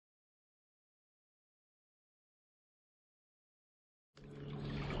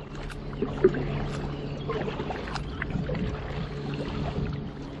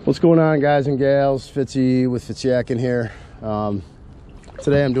What's going on, guys and gals? Fitzy with FitzYakin here.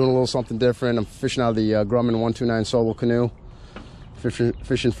 Today I'm doing a little something different. I'm fishing out of the Grumman 129 solo canoe,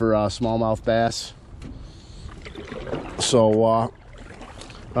 fishing for smallmouth bass. So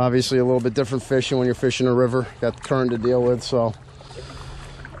obviously a little bit different fishing when you're fishing a river. Got the current to deal with. So,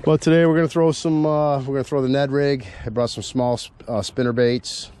 but today we're gonna throw some. We're gonna throw the Ned rig. I brought some small spinner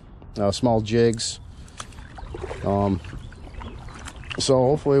baits, small jigs. So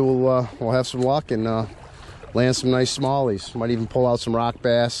hopefully we'll have some luck and land some nice smallies. Might even pull out some rock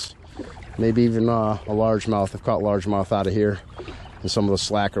bass, maybe even a largemouth. I've caught largemouth out of here in some of the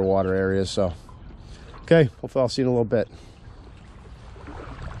slacker water areas. So, okay, hopefully I'll see you in a little bit.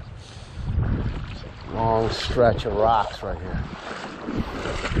 Long stretch of rocks right here.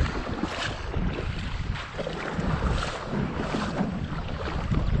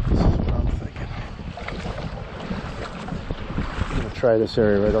 Try this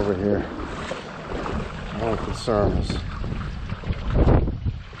area right over here. My only concern is it's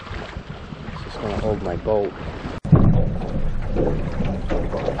just going to hold my boat.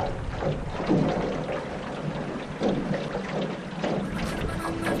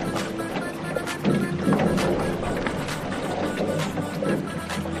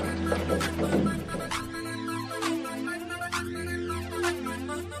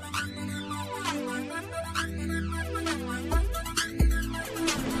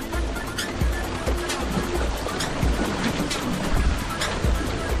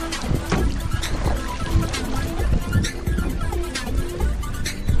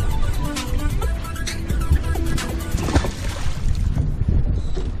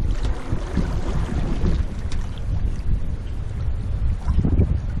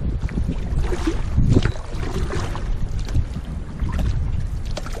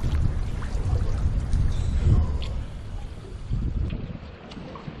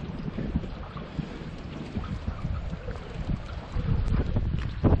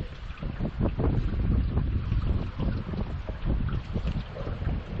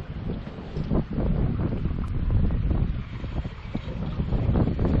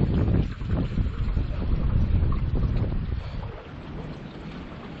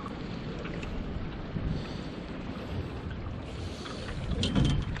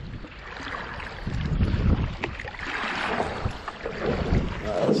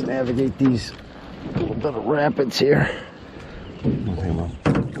 Let's navigate these little bit of rapids here. I'm gonna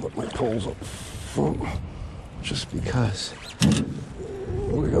put my poles up front just because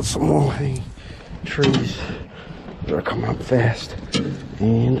we got some low-hanging trees that are coming up fast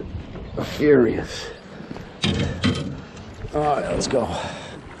and furious. All right, let's go.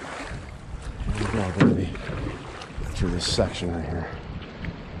 Here we go, baby. Through this section right here.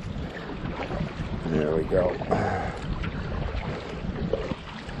 There we go.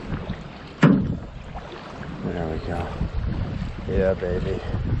 There we go. Yeah, baby.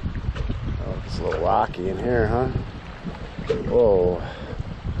 Oh, it's a little rocky in here, huh? Whoa.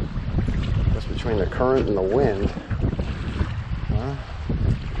 Just between the current and the wind. Huh?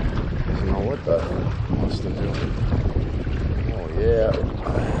 Doesn't know what that wants to do. Oh, yeah.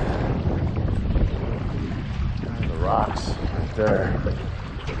 The rocks right there.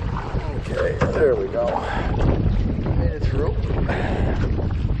 Okay, there we go. Made it through.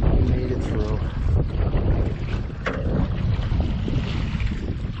 Made it through.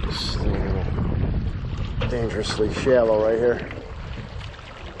 Dangerously shallow right here.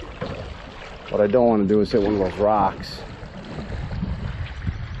 What I don't want to do is hit one of those rocks.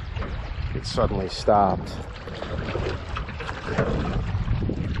 Get suddenly stopped.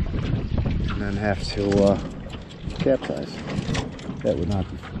 And then have to capsize. That would not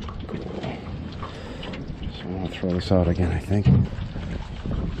be cool. So I'm going to throw this out again, I think.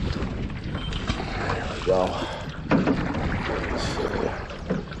 There we go.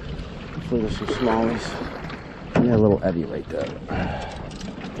 Hopefully there's some smallies. Yeah, a little eddy right there. Okay.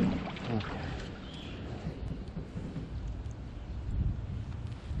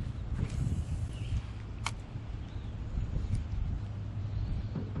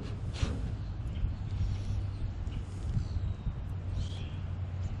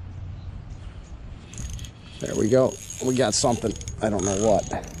 There we go. We got something. I don't know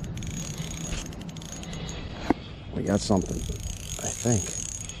what. We got something, I think.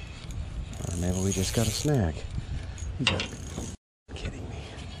 Or maybe we just got a snag. You're kidding me.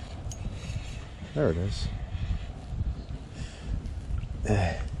 There it is.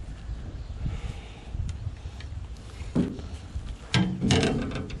 Hey,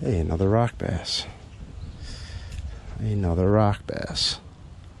 another rock bass. Another rock bass.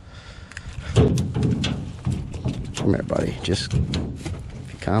 Come here, buddy. Just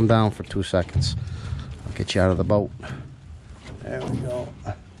calm down for 2 seconds. I'll get you out of the boat. There we go.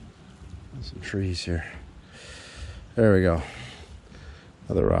 Some trees here. There we go.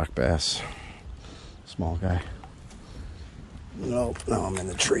 Another rock bass. Small guy. Nope, now I'm in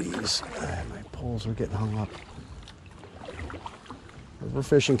the trees. My poles are getting hung up. River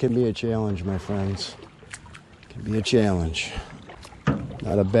fishing can be a challenge, my friends. It can be a challenge.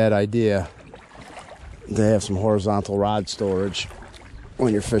 Not a bad idea to have some horizontal rod storage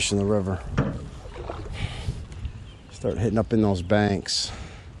when you're fishing the river. Start hitting up in those banks.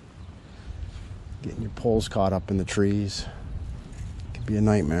 Getting your poles caught up in the trees. It can be a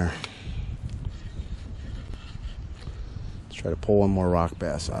nightmare. Let's try to pull one more rock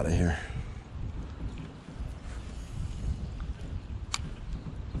bass out of here.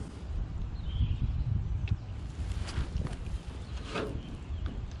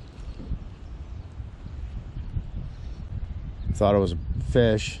 Thought it was a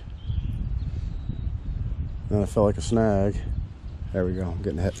fish. Then I felt like a snag. There we go. I'm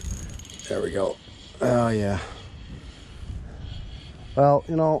getting hit. There we go. Oh, yeah. Well,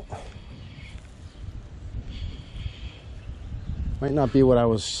 you know, might not be what I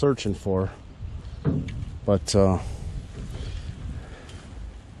was searching for, but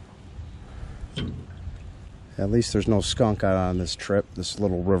at least there's no skunk out on this trip, this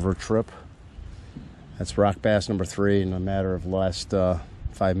little river trip. That's rock bass number 3 in a matter of the last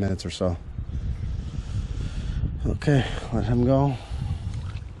 5 minutes or so. Okay, let him go.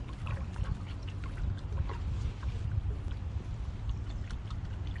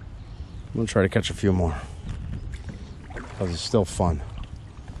 I'm gonna try to catch a few more because it's still fun.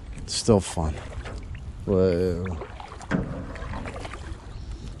 It's still fun. Whoa.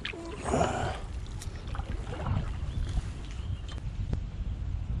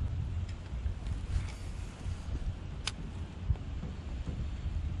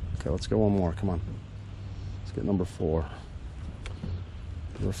 Okay, let's get one more. Come on. Let's get number 4.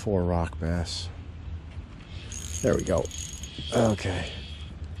 Number 4 rock bass. There we go. Okay.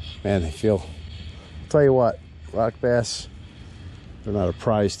 Man, they feel... I'll tell you what, rock bass, they're not a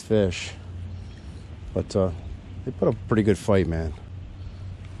prized fish. But they put up a pretty good fight, man.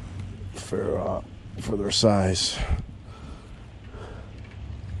 For their size.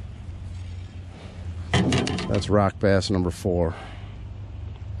 That's rock bass number 4.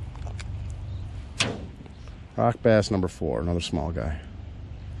 Rock bass number 4, another small guy.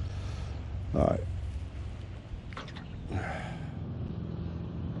 All right.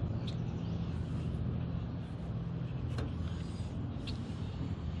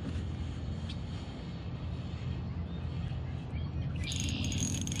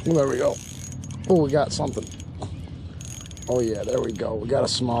 There we go. Oh, we got something. Oh yeah, there we go. We got a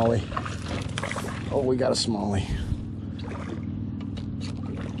smallie. Oh, we got a smallie.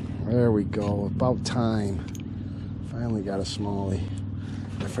 There we go. About time. Finally got a smallie.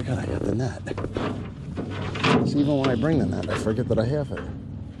 I forgot I got the net. See, even when I bring the net, I forget that I have it.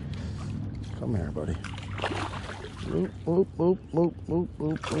 Come here, buddy. Boop, boop, boop, boop, boop,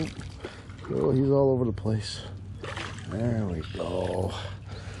 boop, boop. Oh, he's all over the place. There we go.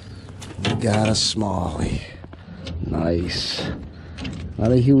 We got a smallie. Nice.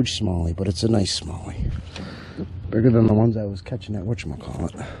 Not a huge smallie, but it's a nice smallie. Bigger than the ones I was catching at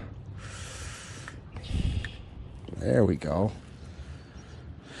whatchamacallit. There we go.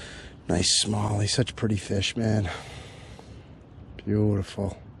 Nice smallie. Such pretty fish, man.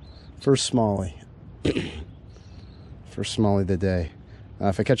 Beautiful. First smallie. First smallie of the day. Now,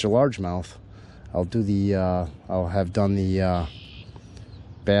 if I catch a largemouth, I'll do the, I'll have done the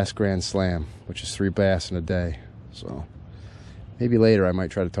Bass Grand Slam, which is 3 bass in a day. So maybe later I might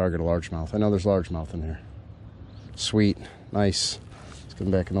try to target a largemouth. I know there's largemouth in here. Sweet. Nice. Let's get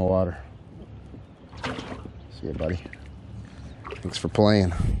him back in the water. See you, buddy. Thanks for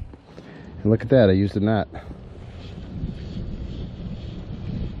playing. And look at that, I used a net.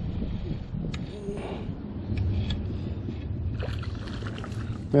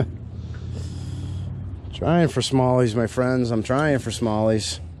 Trying for smallies, my friends. I'm trying for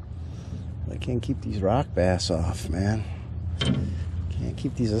smallies. I can't keep these rock bass off, man. Can't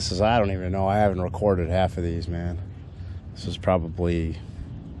keep these. This is, I don't even know. I haven't recorded half of these, man. This is probably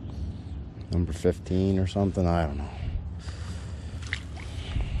number 15 or something. I don't know.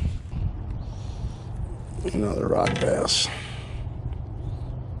 Another rock bass.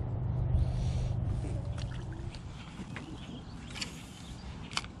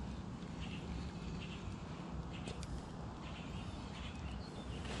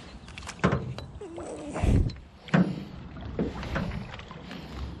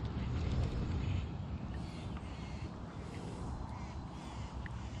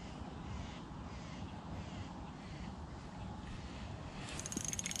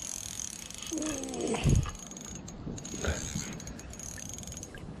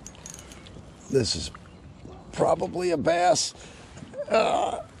 This is probably a bass.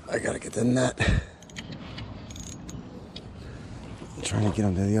 I gotta get the net. I'm trying to get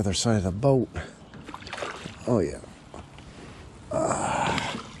him to the other side of the boat. Oh yeah.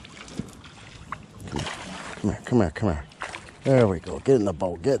 Come here. There we go. Get in the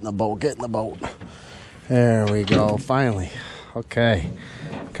boat. There we go. Finally. Okay.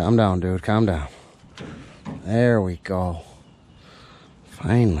 Calm down, dude. Calm down. There we go.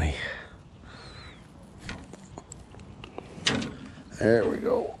 Finally. There we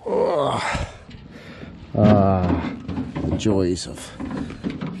go. The joys of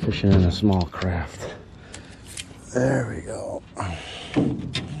fishing in a small craft. There we go.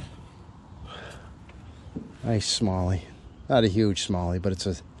 Nice smallie. Not a huge smallie, but it's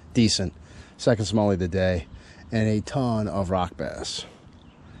a decent second smallie of the day. And a ton of rock bass.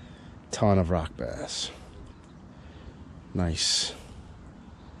 Nice.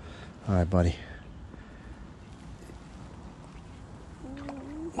 All right, buddy.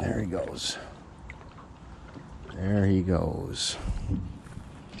 There he goes. There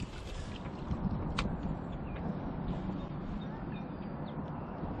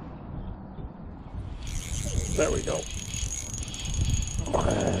we go.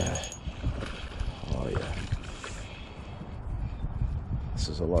 Oh yeah. This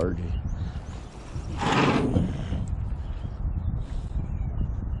is a largie.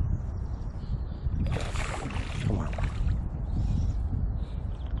 Come on.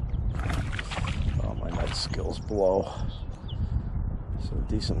 Oh, my net skills blow. So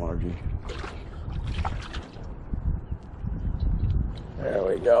decent largie. There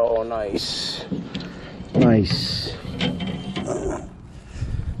we go. Nice.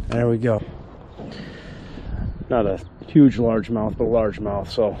 There we go. Not a huge largemouth, but largemouth.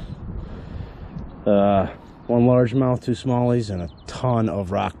 So, one largemouth, 2 smallies, and a ton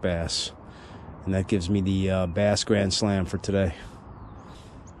of rock bass. And that gives me the Bass Grand Slam for today.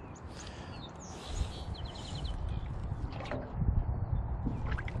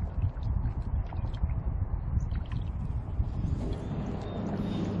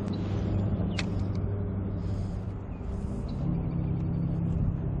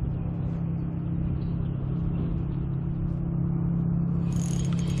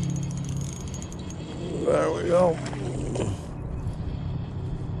 There we go.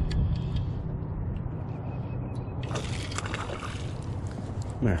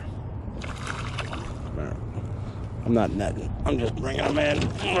 Come here. I'm not netting. I'm just bringing them in.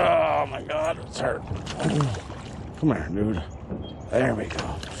 Oh my God, it's hurt. Come here, dude. There we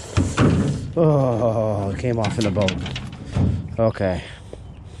go. Oh, it came off in the boat. Okay.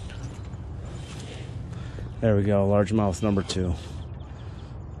 There we go. Largemouth number 2.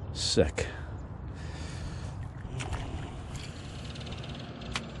 Sick.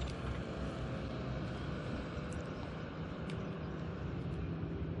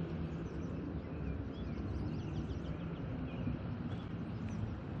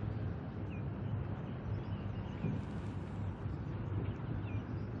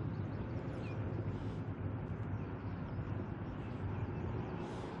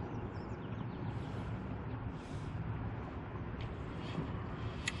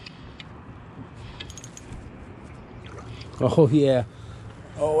 Oh yeah.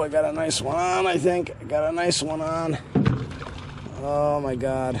 Oh, I got a nice one on, I think. I got a nice one on. Oh my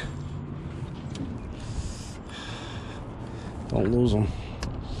God. Don't lose them.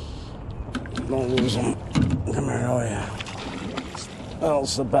 Don't lose them. Come here. Oh yeah. Oh,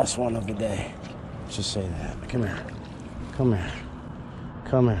 it's the best one of the day. Let's just say that. Come here. Come here.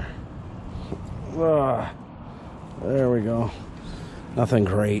 Come here. There we go. Nothing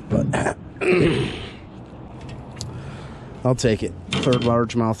great, but I'll take it. 3rd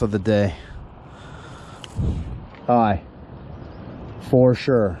largemouth of the day. Hi. For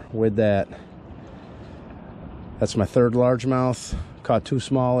sure with that. That's my 3rd largemouth. Caught 2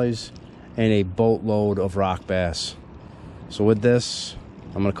 smallies and a boatload of rock bass. So with this,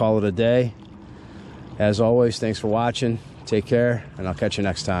 I'm going to call it a day. As always, thanks for watching. Take care, and I'll catch you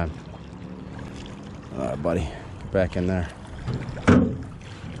next time. All right, buddy. Get back in there.